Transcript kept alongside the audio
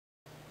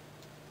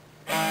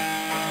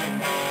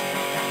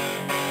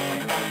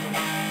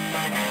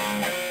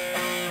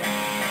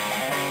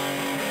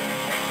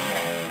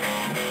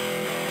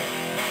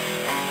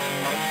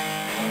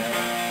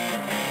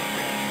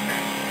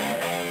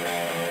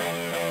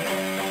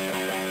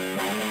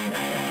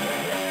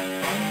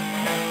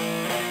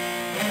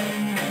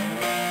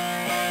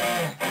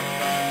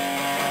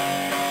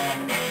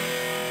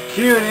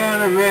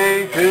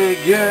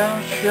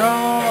Cuteanimefigures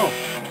Show!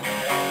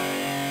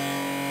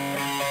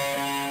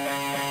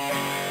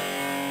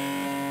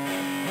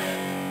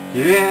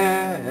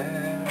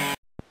 Yeah!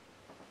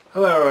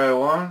 Hello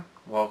everyone,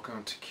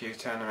 welcome to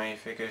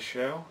Cuteanimefigures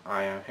Show.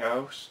 I am your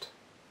host,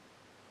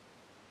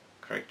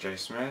 Craig J.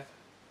 Smith.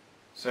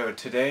 So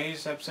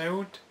today's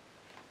episode,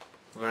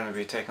 we're going to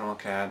be taking a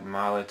look at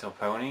My Little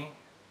Pony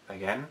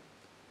again.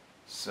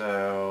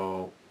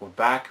 So we're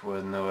back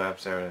with another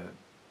episode of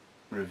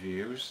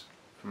reviews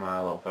for My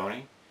Little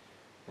Pony.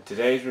 In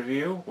today's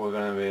review, we're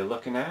going to be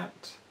looking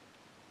at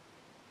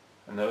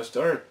another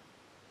starter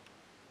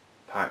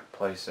pack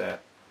playset.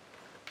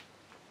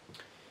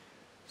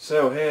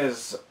 So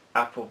here's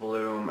Apple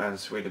Bloom and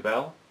Sweetie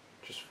Belle.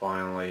 Just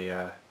finally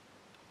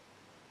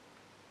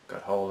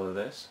got hold of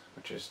this,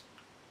 which is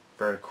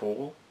very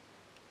cool.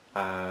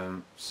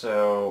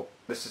 So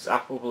this is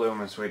Apple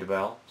Bloom and Sweetie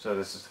Belle. So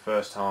this is the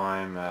first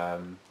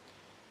time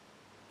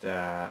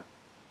that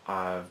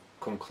I've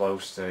come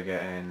close to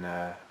getting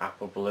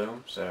Apple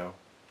Bloom. So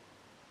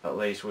at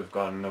least we've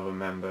got another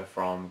member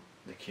from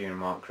the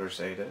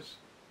CuteanimefiguresTV.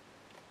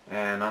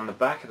 And on the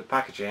back of the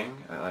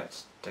packaging,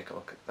 let's take a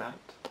look at that.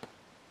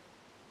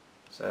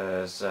 It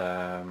says,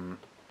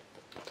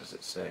 what does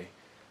it say? It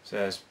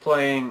says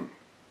play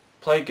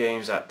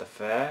games at the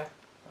fair.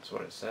 That's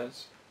what it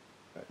says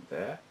right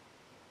there.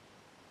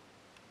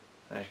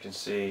 And you can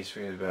see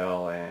Sweetie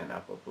Belle and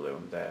Apple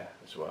Bloom there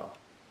as well.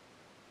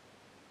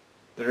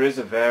 There is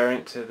a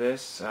variant to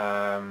this.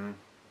 I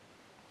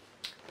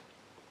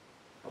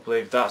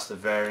believe that's the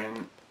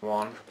variant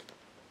one.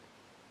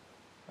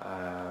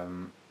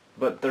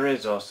 But there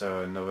is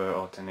also another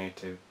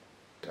alternative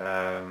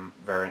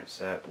variant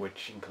set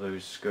which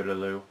includes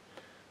Scootaloo,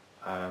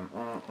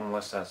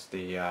 unless that's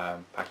the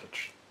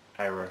package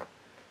error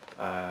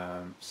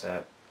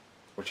set,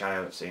 which I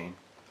haven't seen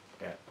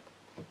yet.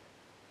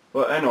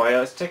 But anyway,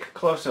 let's take a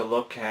closer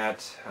look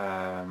at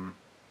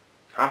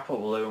Apple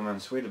Bloom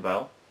and Sweetie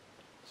Belle.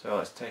 So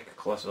let's take a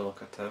closer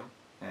look at them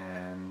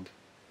and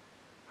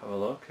have a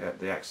look at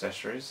the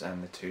accessories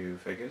and the two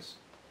figures.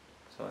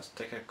 So let's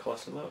take a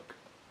closer look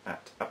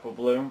at Apple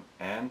Bloom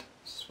and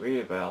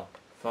Sweetie Belle.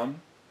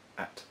 Fun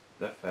at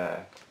the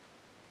fair.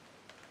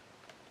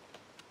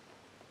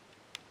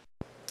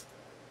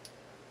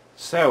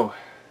 So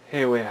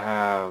here we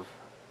have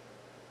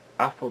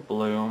Apple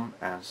Bloom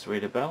and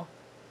Sweetie Belle.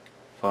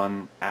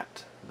 Fun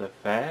at the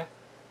fair.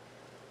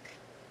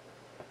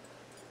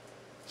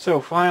 So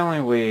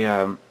finally we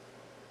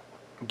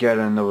get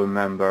another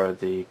member of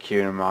the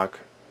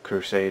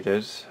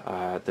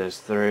CuteanimefiguresTV. There's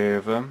three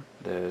of them.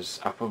 There's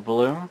Apple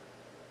Bloom,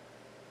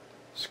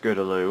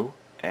 Scootaloo,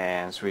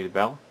 and Sweetie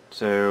Belle.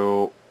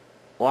 So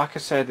like I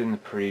said in the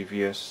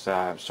previous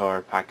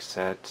starter pack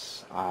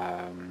sets,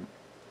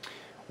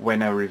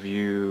 when I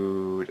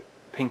reviewed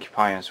Pinkie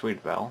Pie and Sweetie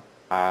Belle,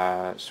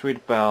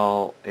 Sweetie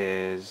Belle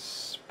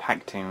is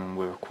packed in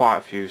with quite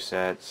a few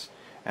sets,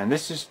 and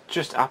this is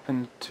just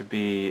happened to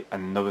be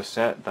another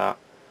set that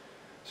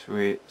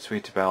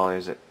Sweetie Belle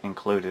is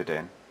included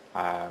in.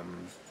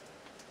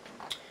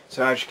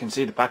 So as you can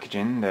see, the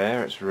packaging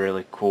there, it's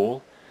really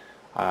cool.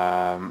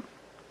 Kind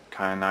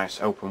of nice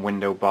open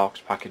window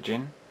box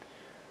packaging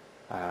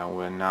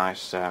with a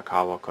nice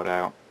cardboard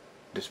cutout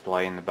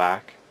display in the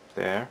back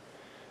there.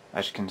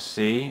 As you can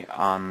see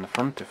on the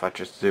front, if I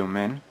just zoom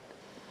in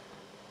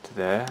to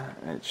there,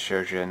 it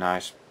shows you a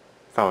nice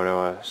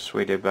photo of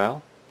Sweetie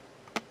Belle,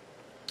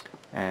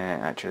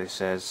 and it actually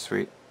says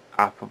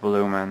Apple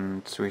Bloom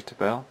and Sweetie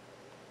Belle.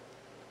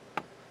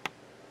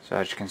 So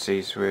as you can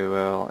see, Sweetie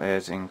Belle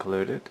is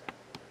included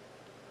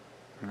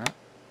in that.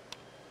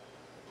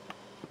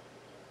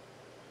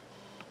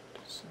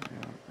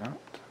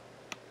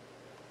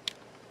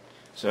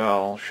 So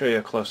I'll show you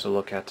a closer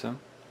look at them,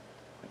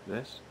 like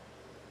this.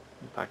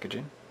 The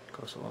packaging,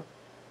 closer look.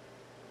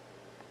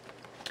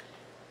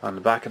 On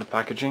the back of the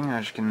packaging,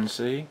 as you can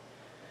see,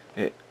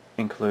 it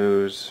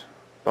includes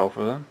both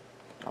of them.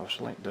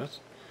 Obviously it does.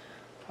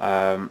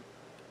 I'm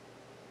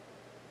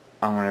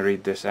going to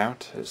read this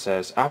out. It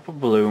says, Apple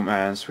Bloom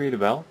and Sweetie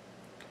Belle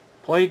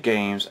play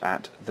games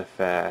at the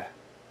fair.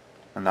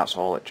 And that's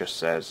all it just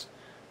says.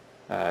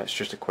 It's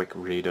just a quick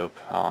read up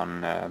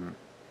on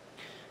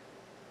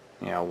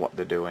you know, what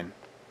they're doing.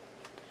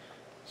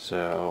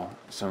 So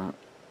some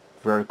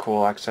very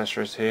cool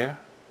accessories here.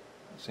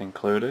 It's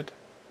included.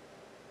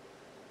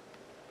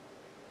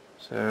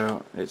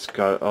 So it's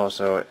got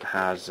also, it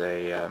has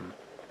a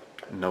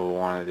another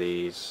one of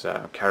these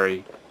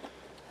carry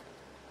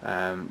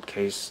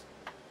case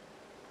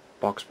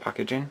box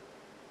packaging,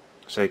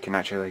 so you can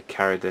actually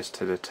carry this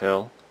to the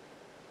till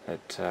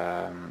at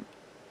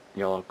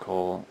your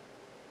local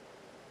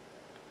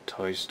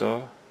toy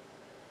store.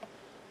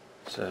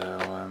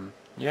 So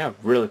yeah,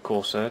 really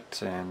cool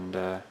set, and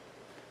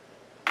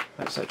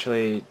let's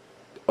actually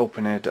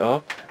open it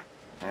up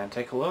and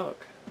take a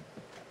look.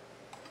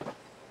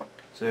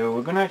 So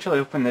we're going to actually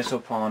open this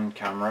up on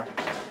camera,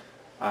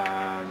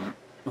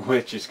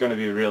 which is going to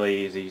be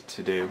really easy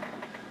to do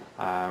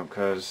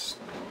because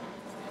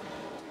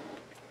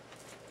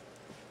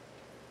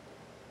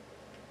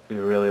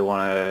you really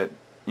want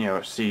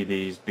to see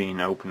these being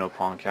opened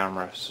up on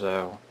camera.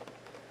 So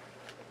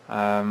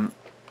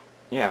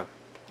yeah,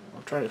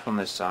 I'll try it from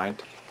this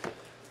side.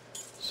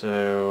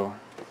 So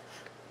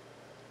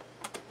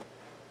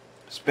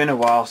it's been a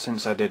while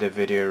since I did a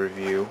video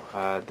review.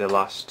 The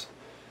last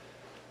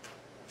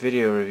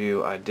video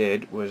review I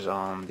did was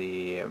on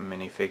the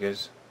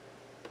minifigures,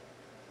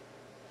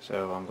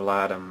 so I'm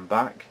glad I'm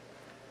back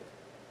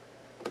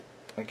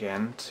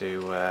again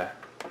to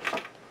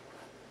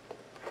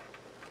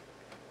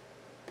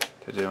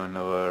do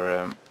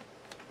another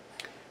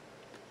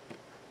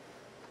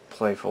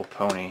Playful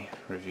Pony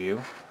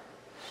review.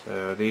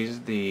 So these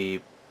are the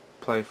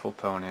Playful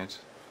Ponies,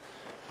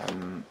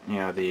 and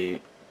the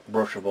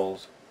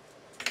brushables.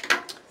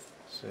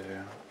 So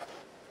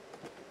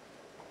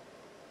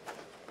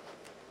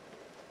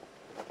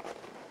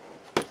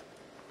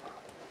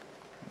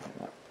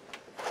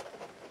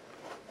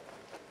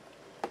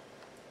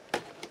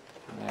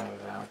now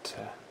without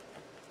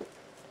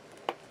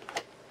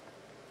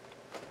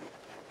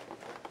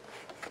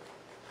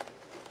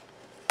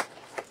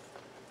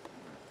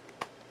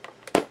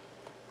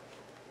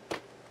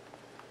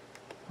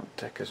won't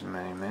take as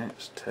many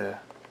minutes to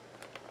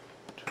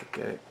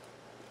get it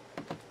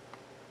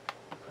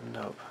opened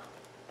up.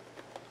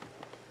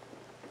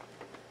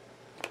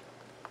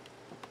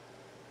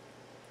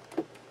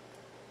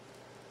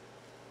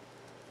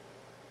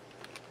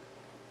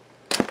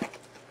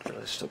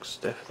 Really stuck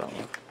stiff, that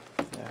one.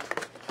 Yeah.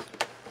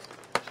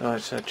 So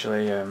let's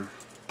actually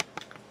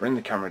bring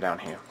the camera down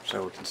here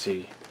so we can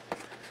see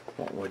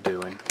what we're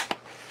doing.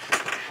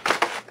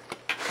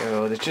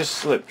 So they just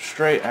slipped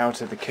straight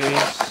out of the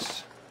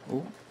case.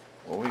 Ooh,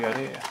 what we got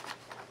here?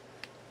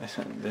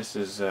 This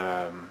is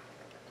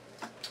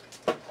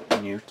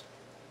new.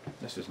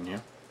 This is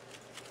new.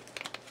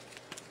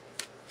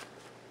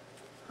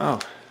 Oh,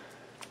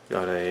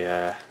 got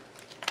a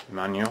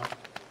manual.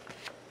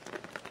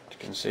 You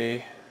can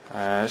see.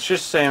 It's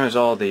just the same as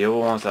all the other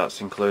ones that's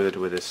included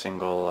with a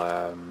single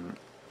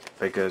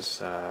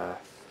figures.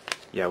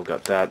 Yeah, we've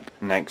got that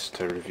next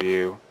to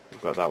review.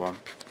 We've got that one.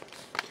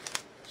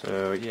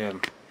 So yeah,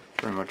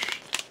 pretty much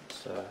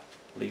it's a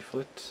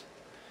leaflet.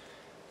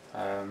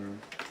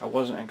 I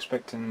wasn't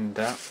expecting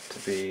that to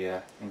be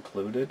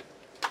included.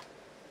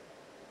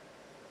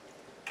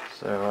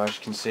 So as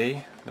you can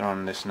see, they're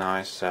on this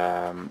nice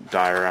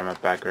diorama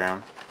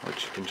background,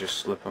 which you can just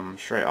slip them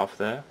straight off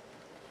there,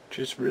 which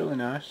is really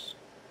nice.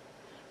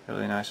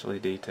 Really nicely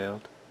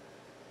detailed.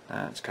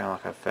 It's kind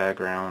of like a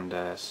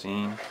fairground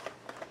scene.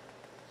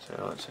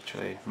 So let's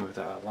actually move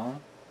that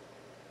along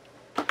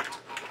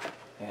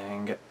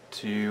and get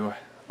to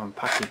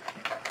unpacking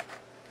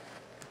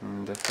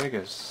the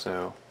figures.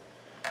 So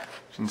you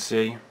can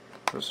see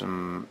got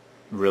some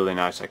really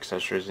nice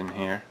accessories in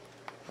here.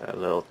 A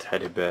little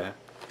teddy bear,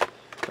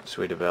 got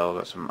Sweetie Belle,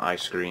 got some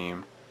ice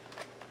cream,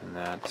 and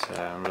that's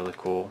really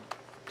cool.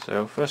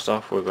 So first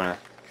off, we're going to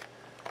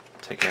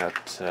take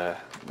out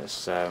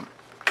this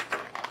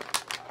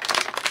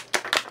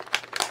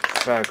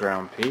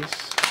fairground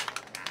piece.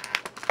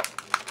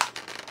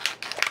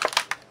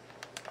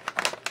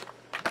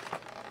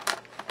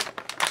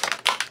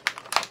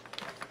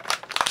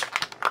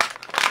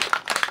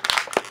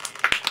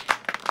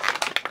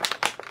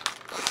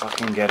 If I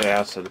can get it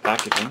out of the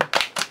packaging.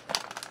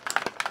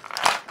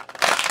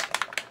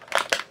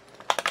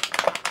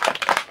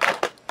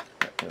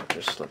 It'll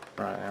just slip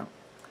right out.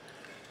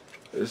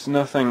 There's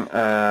nothing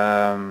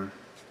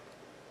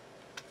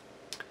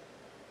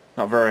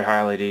not very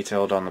highly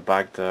detailed on the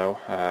bag though.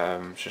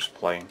 It's just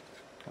plain.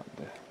 Got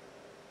the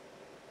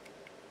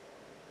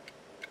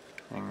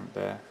thing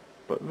there,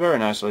 but very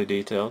nicely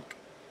detailed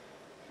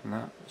and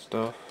that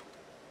stuff.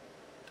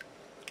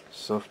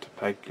 Stuff to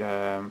peg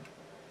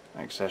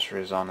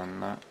accessories on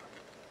and that.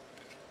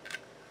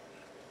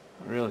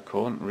 Really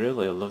cool.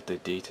 Really love the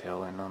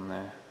detailing on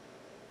there.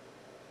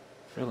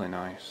 Really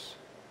nice.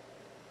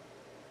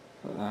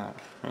 Look at that.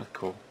 Really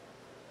cool.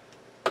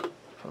 Put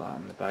that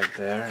in the bag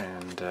there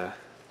and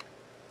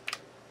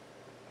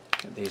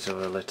get these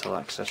other little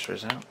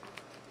accessories out.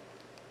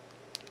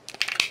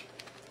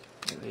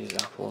 Get these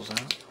apples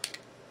out.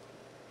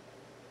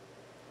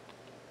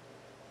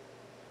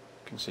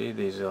 You can see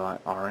these are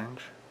like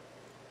orange.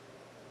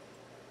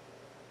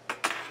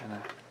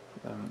 Gonna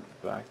put them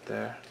back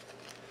there.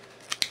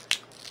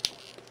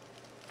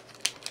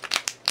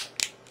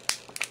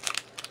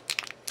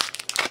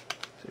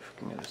 See if we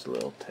can get this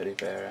little teddy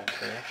bear out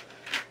there.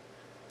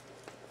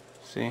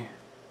 See?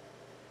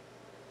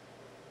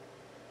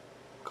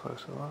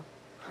 Closer look.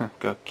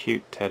 Got a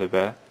cute teddy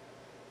bear.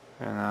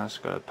 Very nice.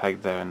 Got a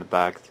peg there in the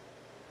bag.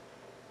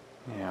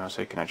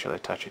 So you can actually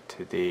attach it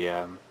to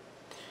the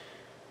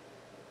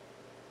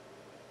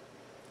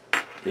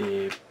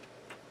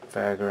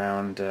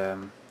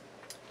fairground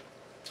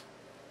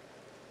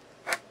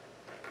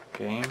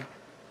game.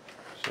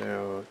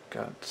 So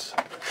got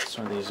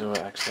some of these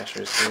other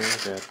accessories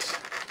here. Got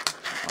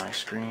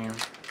ice cream.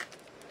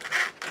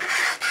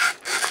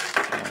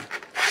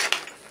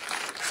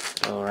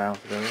 Go around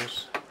for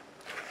those.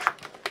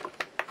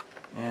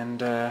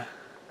 And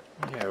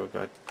Yeah, we've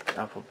got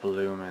Apple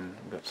Bloom and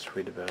we've got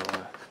Sweetie Belle.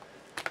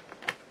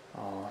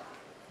 I'll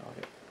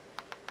get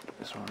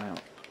this one out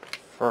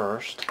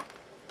first,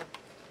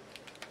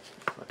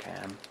 if I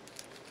can.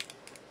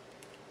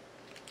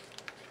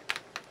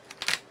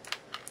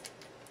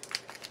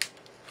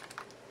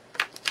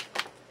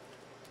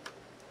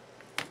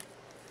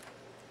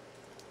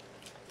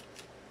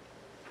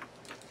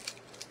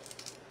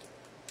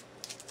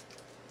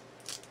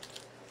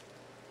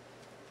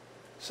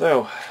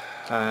 So,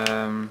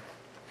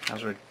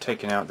 as we're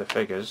taking out the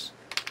figures,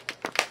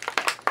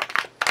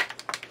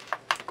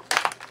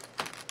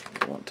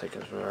 it won't take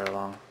us very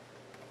long.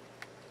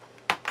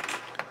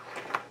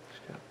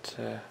 Just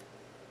got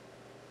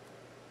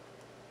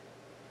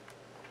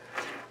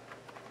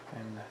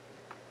and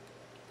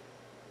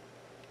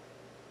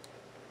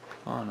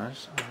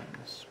harness on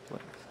the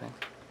split thing.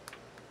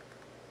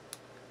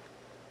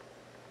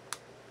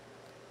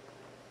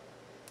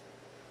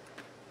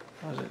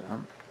 What is it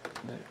on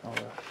the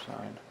other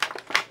side?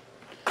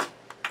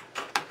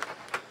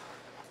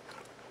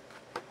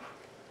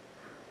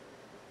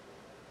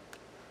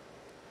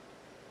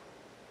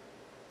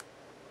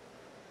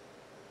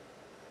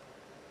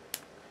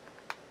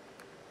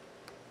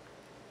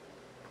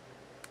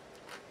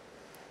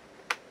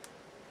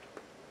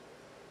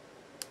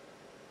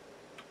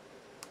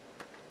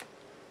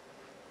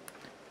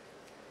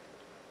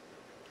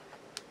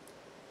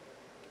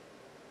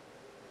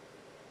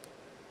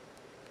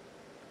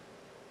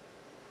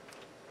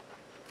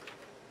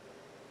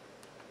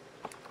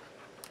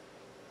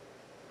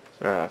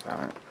 Sorry, I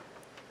found it.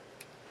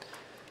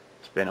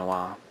 It's been a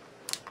while.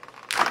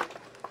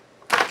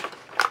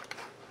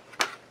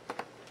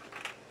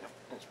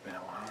 It's been a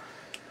while.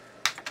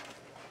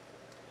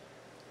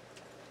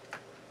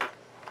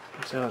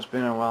 So it's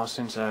been a while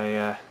since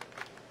I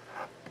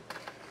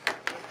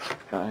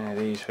got any of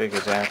these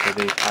figures out of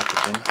the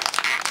packaging.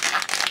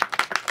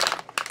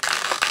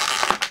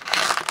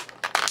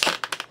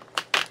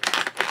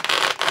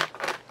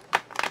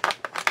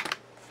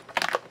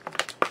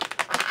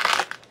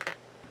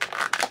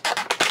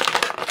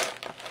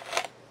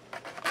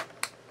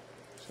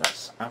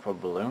 That's Apple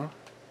Bloom.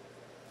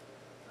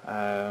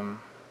 I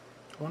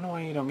wonder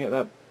why you don't get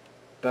that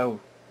Belle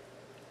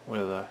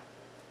with her.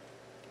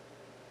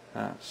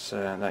 That's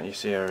that you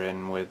see her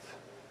in with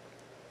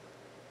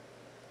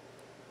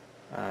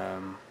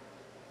in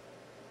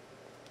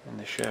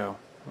the show.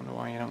 I wonder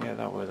why you don't get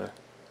that with her.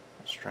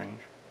 That's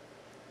strange.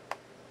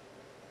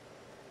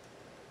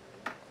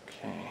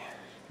 Okay,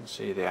 you can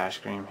see the ice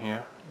cream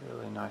here,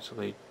 really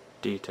nicely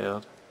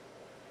detailed.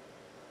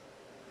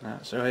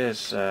 So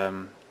here's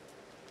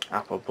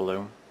Apple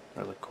Bloom,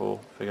 really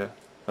cool figure.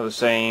 Got the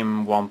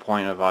same 1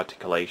 point of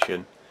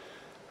articulation,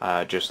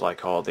 just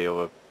like all the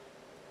other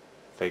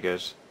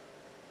figures.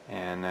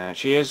 And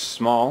she is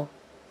small.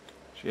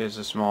 She is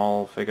a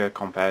small figure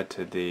compared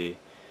to the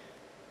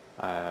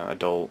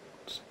adult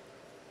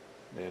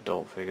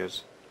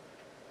figures.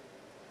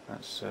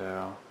 That's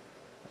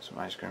some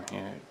ice cream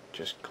here. It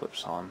just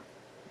clips on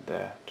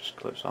there. Just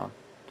clips on.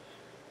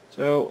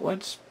 So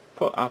let's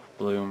put Apple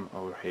Bloom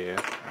over here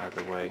out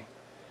of the way.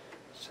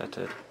 Set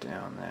it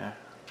down there,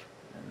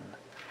 and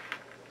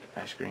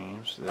ice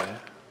creams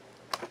there,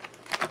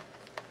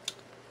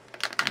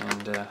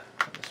 and this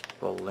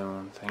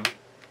balloon thing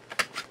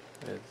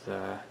with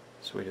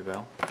Sweetie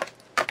Belle.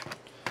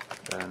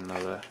 Got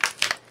another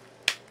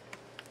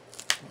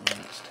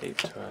one that's taped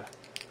to a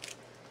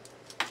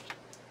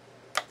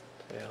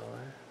tail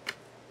there.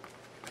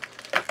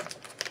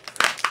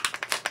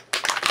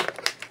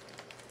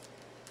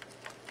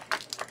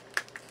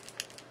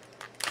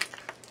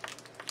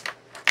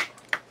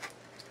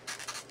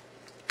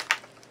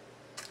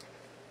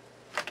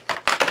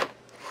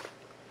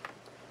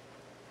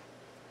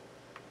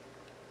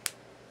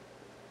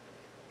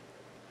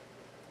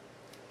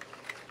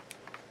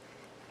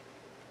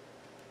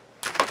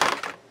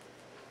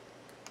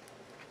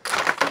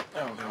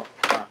 There we go.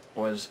 That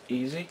was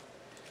easy.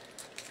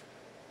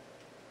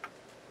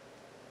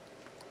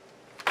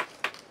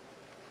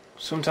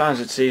 Sometimes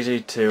it's easy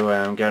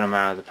to get them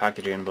out of the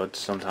packaging, but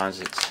sometimes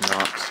it's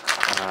not.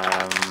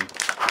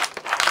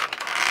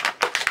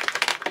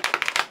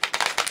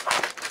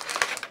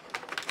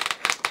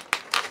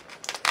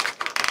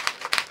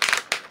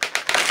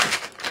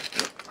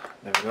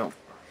 There we go.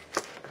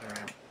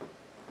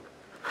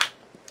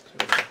 So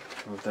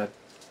move that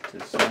to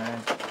the side.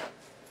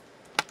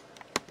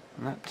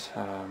 And that,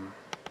 I'll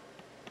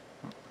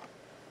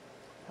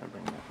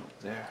bring that up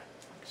there,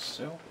 like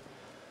so.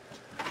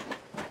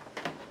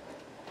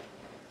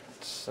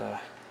 Let's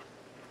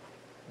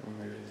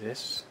remove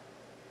this.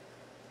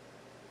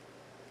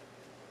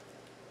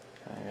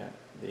 Kind of get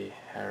the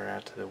hair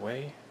out of the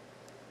way.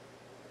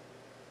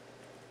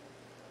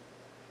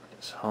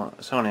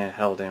 It's only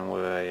held in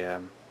with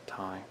a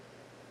tie,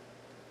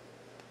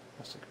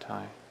 plastic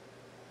tie,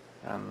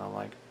 around the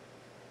leg.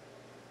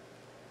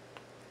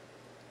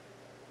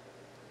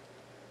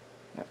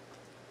 Yep,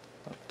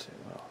 not too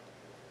well.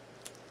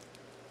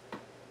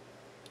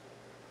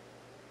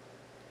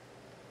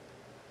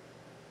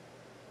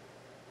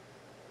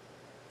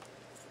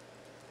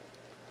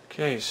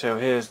 Okay, so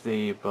here's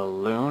the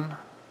balloon.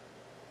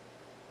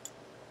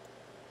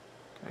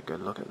 Get a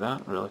good look at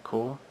that, really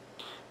cool.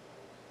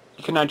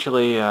 You can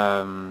actually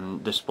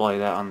display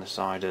that on the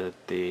side of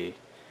the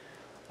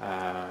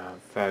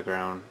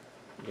fairground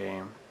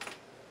game.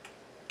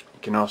 You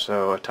can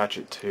also attach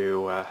it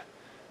to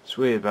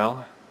Sweetie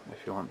Belle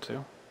if you want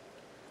to.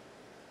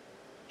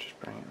 Just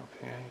bring it up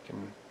here. You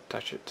can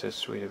attach it to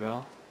Sweetie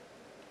Belle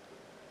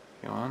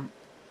if you want.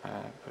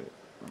 Put it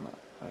on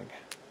that leg.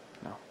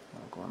 No,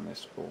 I'll go on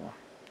this for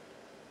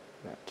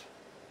that.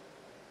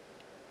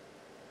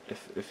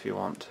 If you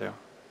want to.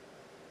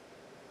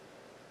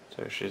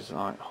 So she's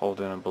like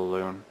holding a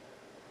balloon,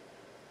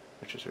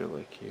 which is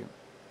really cute.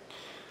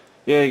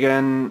 Yeah,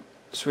 again,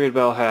 Sweetie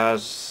Belle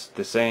has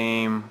the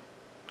same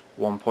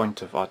 1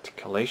 point of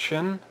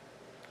articulation,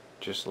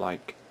 just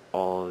like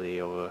all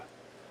the other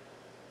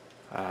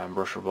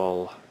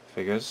brushable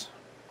figures.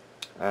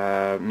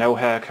 No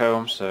hair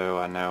comb, so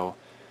I know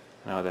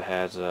the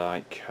hairs are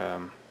like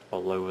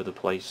all over the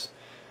place.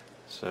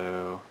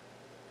 So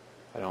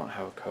I don't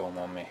have a comb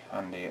on me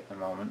handy at the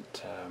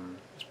moment.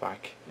 It's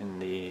back in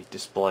the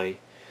display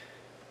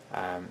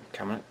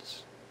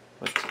cabinets.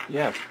 But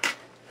yeah,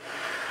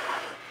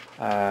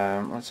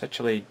 let's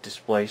actually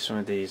display some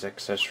of these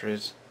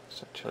accessories.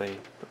 Let's actually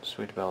put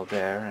Sweetie Belle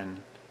there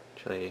and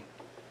actually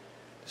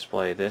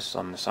display this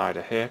on the side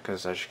of here,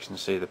 because as you can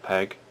see the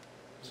peg,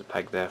 there's a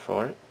peg there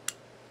for it.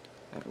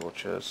 It will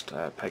just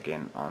peg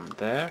in on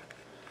there.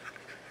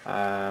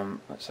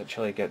 Let's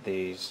actually get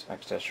these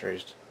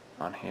accessories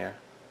on here.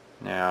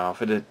 Now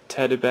for the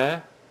teddy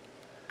bear,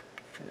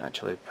 it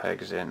actually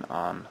pegs in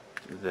on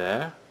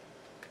there,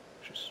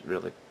 which is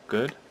really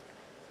good.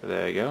 So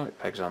there you go, it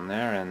pegs on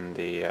there, and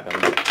the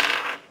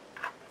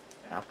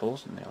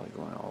apples are nearly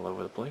going all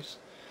over the place.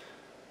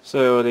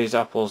 So these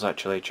apples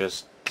actually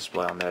just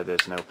display on there.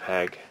 There's no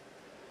peg,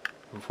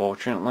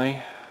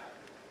 unfortunately,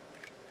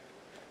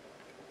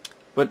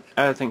 but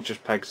I think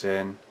just pegs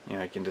in. You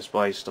know, you can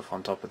display stuff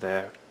on top of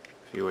there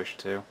if you wish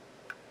to.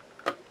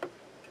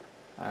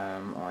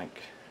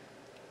 Like,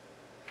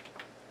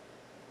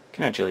 you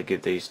can actually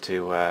give these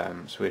to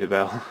Sweetie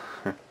Belle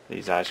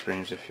these ice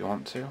creams if you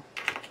want to.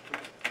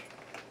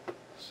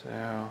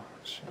 So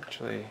let's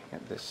actually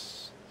get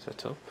this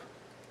set up.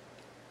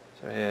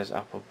 So here's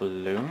Apple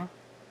Bloom,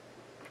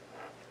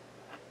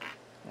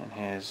 and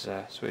here's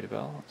Sweetie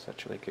Belle. Let's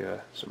actually give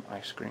her some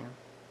ice cream.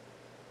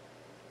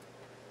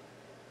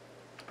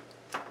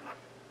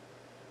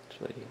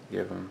 Actually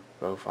give them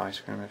both ice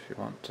cream if you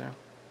want to.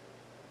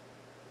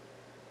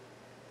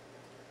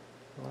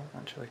 Will it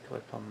actually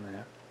clip on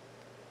there?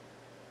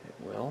 It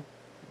will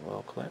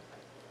clip.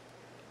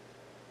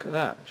 Look at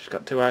that, she's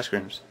got 2 ice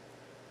creams.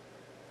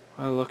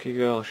 What a lucky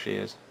girl she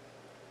is.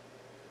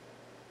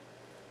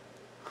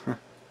 What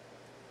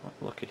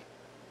lucky.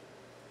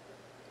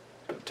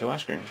 Got 2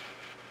 ice creams.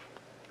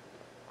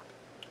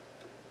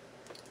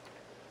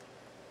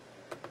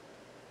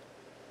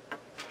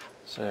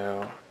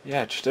 So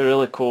yeah, just a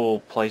really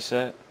cool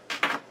playset.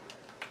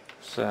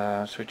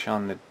 So switch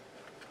on the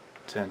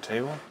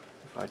turntable.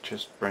 If I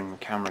just bring the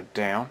camera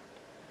down.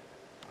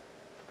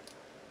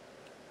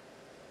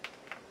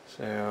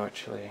 So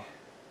actually,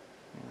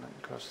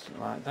 it goes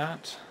like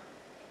that.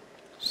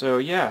 So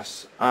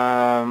yes,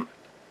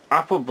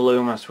 Apple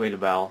Bloom and Sweetie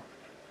Belle,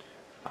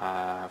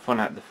 fun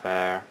at the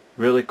fair,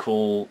 really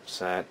cool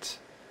set,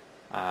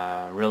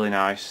 really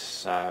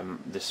nice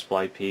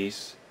display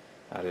piece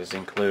that is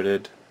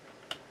included.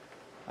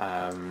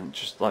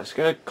 Just let's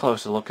get a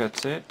closer look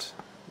at it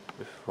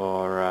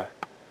before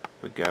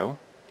we go.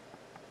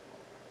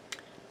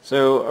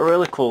 So a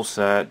really cool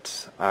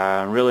set,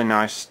 really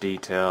nice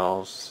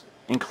details,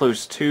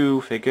 includes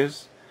 2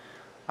 figures,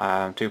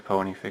 2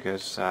 pony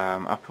figures,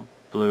 Apple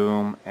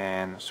Bloom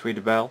and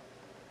Sweetie Belle.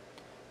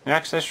 The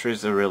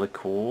accessories are really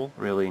cool,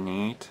 really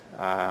neat,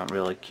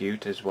 really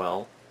cute as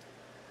well,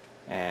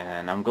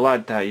 and I'm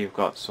glad that you've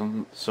got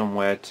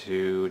somewhere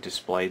to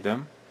display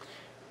them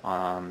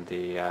on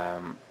the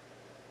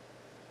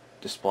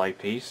display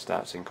piece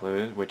that's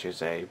included, which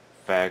is a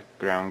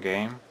fairground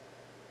game.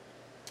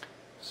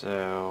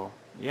 So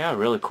yeah,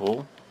 really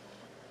cool.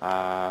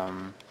 I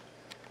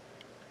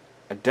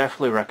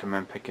definitely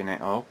recommend picking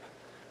it up,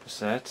 the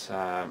set.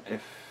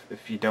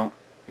 If you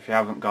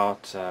haven't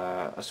got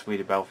a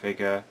Sweetie Belle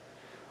figure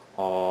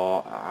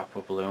or an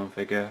Apple Bloom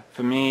figure,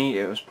 for me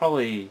it was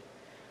probably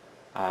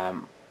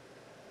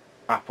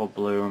Apple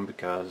Bloom,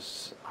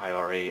 because I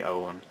already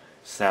own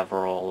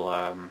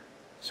several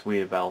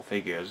Sweetie Belle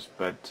figures,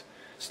 but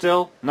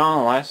still,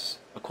 nonetheless,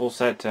 a cool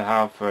set to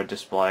have for a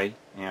display.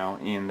 You know,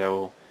 even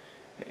though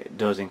it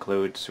does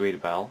include Sweetie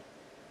Belle.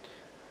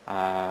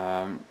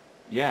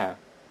 Yeah,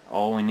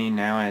 all we need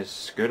now is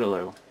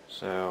Scootaloo.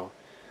 So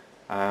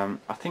I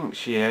think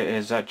she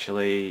is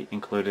actually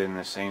included in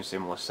the same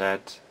similar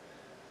set,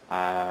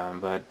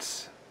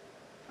 but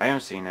I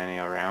haven't seen any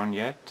around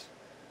yet.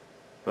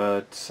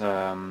 But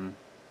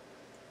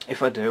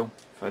if I do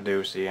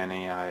see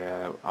any,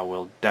 I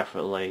will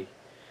definitely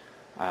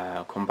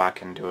come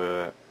back and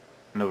do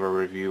another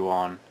review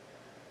on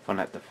Fun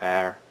at the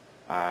Fair.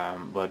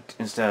 but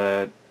instead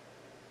of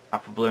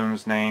Apple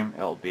Bloom's name,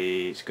 it'll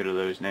be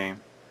Scootaloo's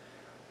name.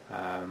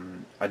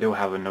 I do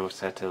have another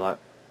set of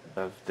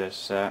this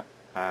set,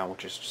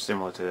 which is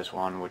similar to this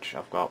one, which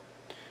I've got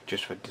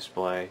just for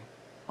display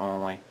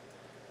only,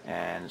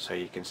 and so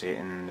you can see it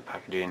in the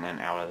packaging and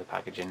out of the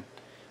packaging.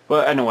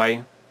 But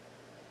anyway,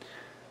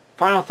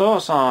 final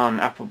thoughts on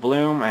Apple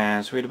Bloom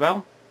and Sweetie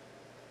Belle.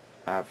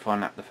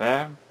 Fun at the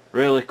fair.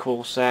 Really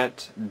cool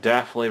set.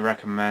 Definitely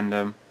recommend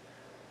them.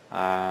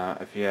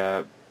 If you're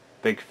a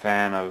big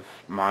fan of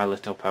My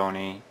Little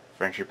Pony,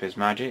 Friendship is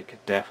Magic,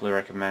 definitely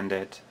recommend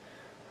it.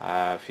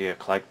 If you're a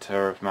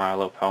collector of My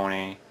Little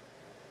Pony,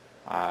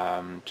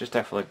 just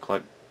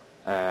definitely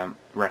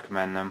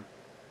recommend them.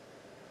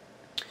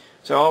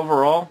 So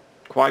overall,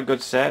 quite a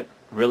good set.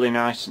 Really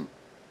nice,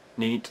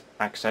 neat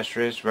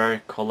accessories,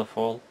 very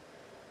colourful.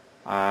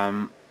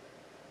 And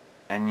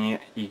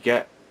you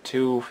get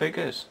 2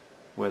 figures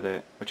with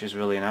it, which is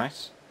really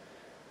nice.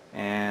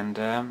 And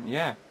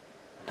yeah,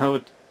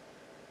 another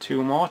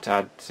 2 more to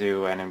add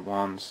to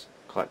anyone's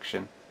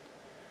collection.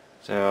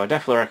 So I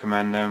definitely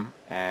recommend them,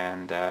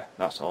 and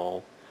that's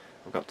all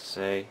I've got to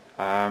say.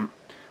 Other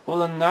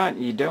than that,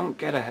 you don't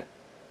get a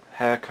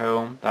hair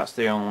comb. That's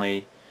the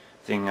only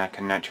thing I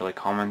can actually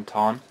comment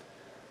on.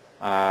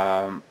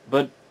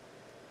 But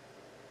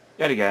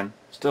yet again,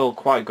 still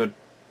quite good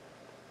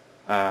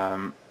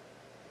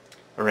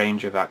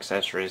range of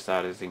accessories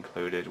that is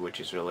included, which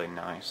is really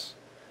nice.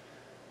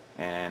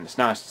 And it's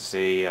nice to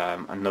see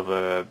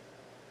another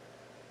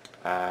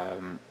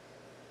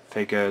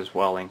figures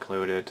well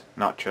included,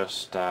 not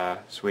just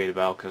Sweetie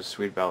Belle, because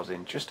Sweetie Belle's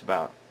in just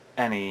about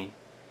any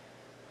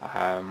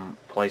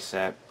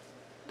playset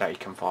that you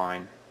can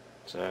find.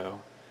 So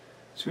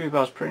Sweetie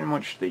Belle's pretty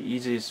much the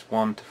easiest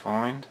one to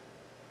find,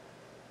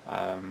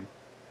 and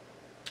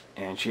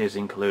she is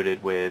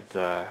included with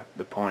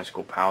the Pony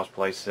School Pals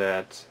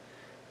playset,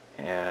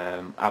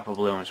 Apple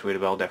Bloom and Sweetie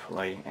Belle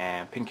definitely,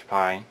 and Pinkie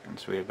Pie and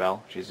Sweetie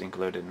Belle, she's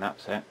included in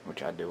that set,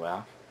 which I do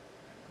have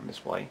on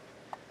display.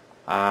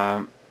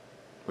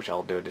 Which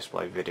I'll do a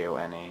display video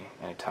any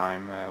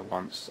time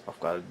once I've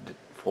got a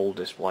full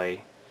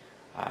display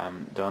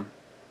done.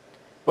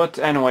 But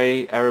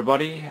anyway,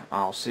 everybody,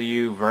 I'll see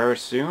you very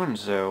soon,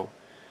 so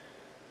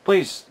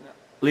please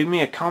leave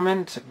me a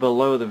comment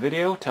below the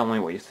video, tell me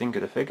what you think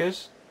of the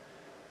figures,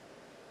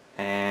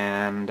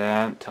 and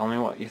tell me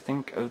what you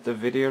think of the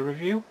video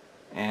review,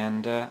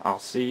 and I'll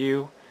see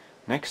you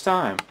next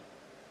time.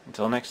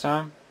 Until next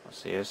time, I'll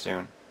see you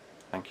soon.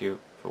 Thank you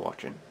for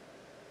watching.